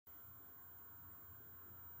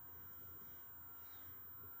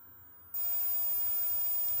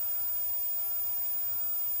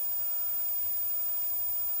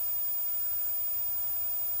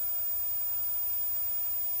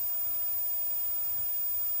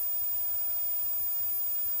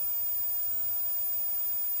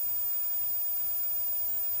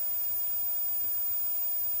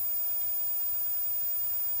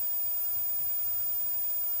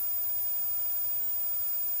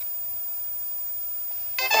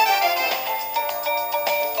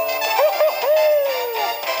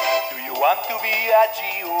a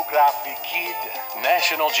geographic kid.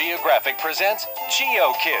 National Geographic presents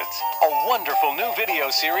Geo Kids, a wonderful new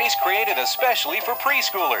video series created especially for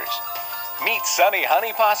preschoolers. Meet Sunny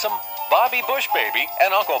Honey Possum, Bobby Bush Baby,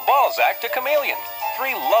 and Uncle Balzac the Chameleon,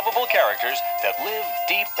 three lovable characters that live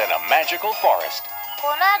deep in a magical forest.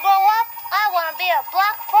 When I grow up, I want to be a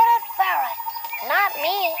black-footed ferret. Not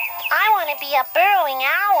me. I want to be a burrowing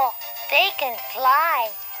owl. They can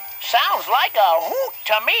fly. Sounds like a hoot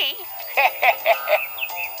to me.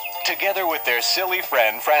 Together with their silly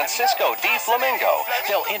friend Francisco D. Flamingo,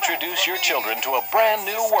 they'll introduce your children to a brand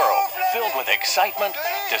new world filled with excitement,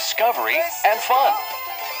 discovery, and fun.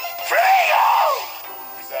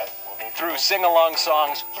 Through sing-along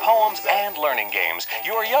songs, poems, and learning games,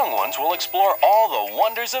 your young ones will explore all the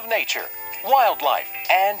wonders of nature, wildlife,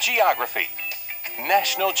 and geography.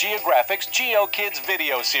 National Geographic's Geo Kids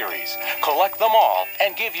video series. Collect them all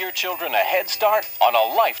and give your children a head start on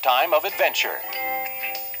a lifetime of adventure.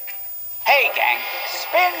 Hey, gang,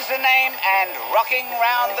 Spin's the name and rocking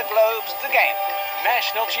round the globe's the game.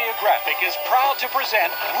 National Geographic is proud to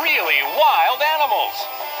present Really Wild Animals,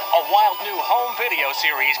 a wild new home video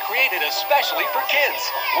series created especially for kids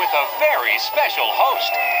with a very special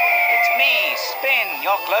host. It's me, Spin,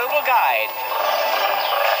 your global guide.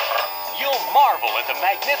 You'll marvel at the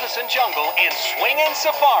magnificent jungle in swinging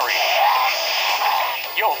safari.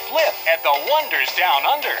 You'll flip at the wonders down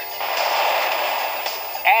under.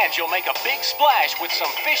 And you'll make a big splash with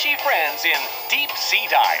some fishy friends in Deep Sea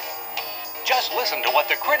Dive. Just listen to what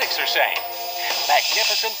the critics are saying.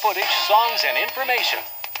 Magnificent footage, songs, and information.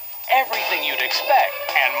 Everything you'd expect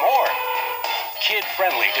and more.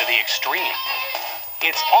 Kid-friendly to the extreme.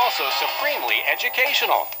 It's also supremely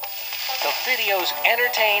educational. The videos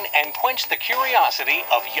entertain and quench the curiosity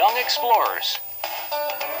of young explorers.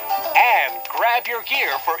 And grab your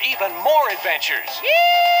gear for even more adventures.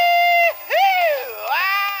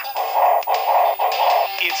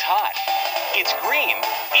 It's hot, it's green,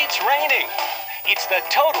 it's raining. It's the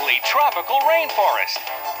totally tropical rainforest,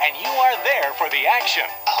 and you are there for the action.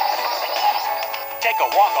 Take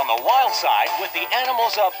a walk on the wild side with the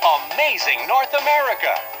animals of amazing North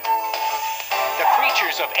America. The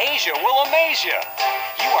creatures of Asia will amaze you.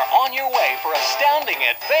 You are on your way for astounding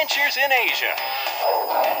adventures in Asia.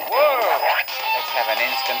 Whoa! Let's have an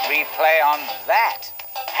instant replay on that.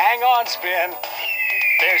 Hang on, Spin.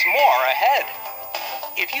 There's more ahead.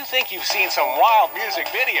 If you think you've seen some wild music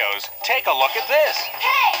videos, take a look at this.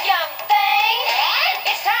 Hey, young thing!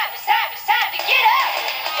 It's time to get up!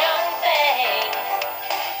 Young thing,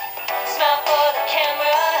 smile for the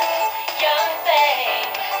camera. Young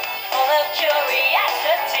thing, full of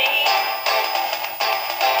curiosity.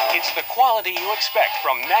 It's the quality you expect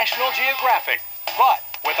from National Geographic, but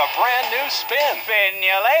with a brand new spin. Spin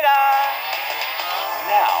you later.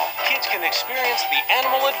 Now, kids can experience the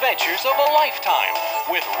animal adventures of a lifetime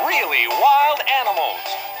with really wild animals.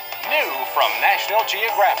 New from National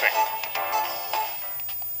Geographic.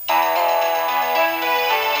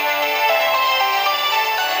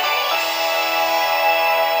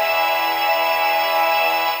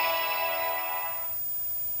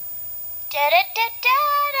 Da da da da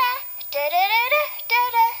da da da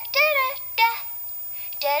da da da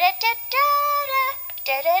da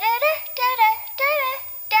da da da da.